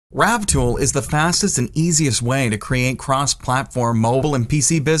Raptool is the fastest and easiest way to create cross-platform mobile and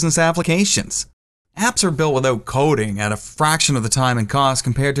PC business applications. Apps are built without coding at a fraction of the time and cost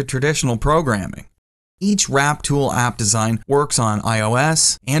compared to traditional programming. Each Raptool app design works on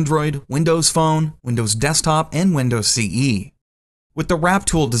iOS, Android, Windows Phone, Windows Desktop, and Windows CE. With the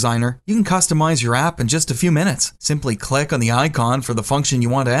Raptool designer, you can customize your app in just a few minutes. Simply click on the icon for the function you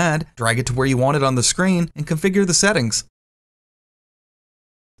want to add, drag it to where you want it on the screen, and configure the settings.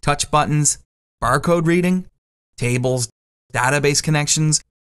 Touch buttons, barcode reading, tables, database connections,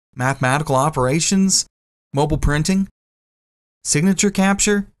 mathematical operations, mobile printing, signature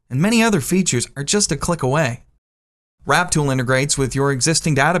capture, and many other features are just a click away. Raptool integrates with your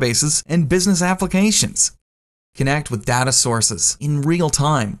existing databases and business applications. Connect with data sources in real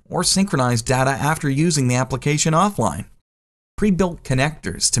time or synchronize data after using the application offline. Pre-built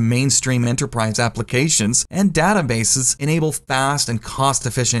connectors to mainstream enterprise applications and databases enable fast and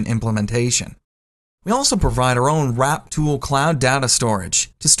cost-efficient implementation. We also provide our own Raptool cloud data storage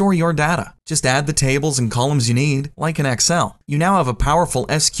to store your data. Just add the tables and columns you need, like in Excel. You now have a powerful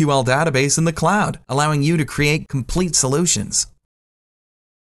SQL database in the cloud, allowing you to create complete solutions.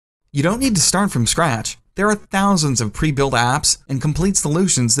 You don't need to start from scratch. There are thousands of pre-built apps and complete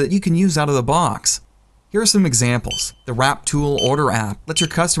solutions that you can use out of the box. Here are some examples. The Raptool Order app lets your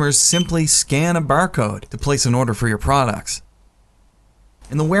customers simply scan a barcode to place an order for your products.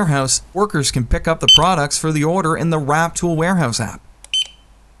 In the warehouse, workers can pick up the products for the order in the Raptool Warehouse app.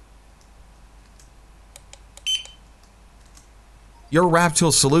 Your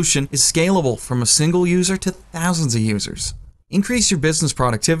Raptool solution is scalable from a single user to thousands of users. Increase your business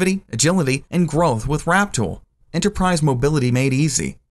productivity, agility, and growth with Raptool. Enterprise mobility made easy.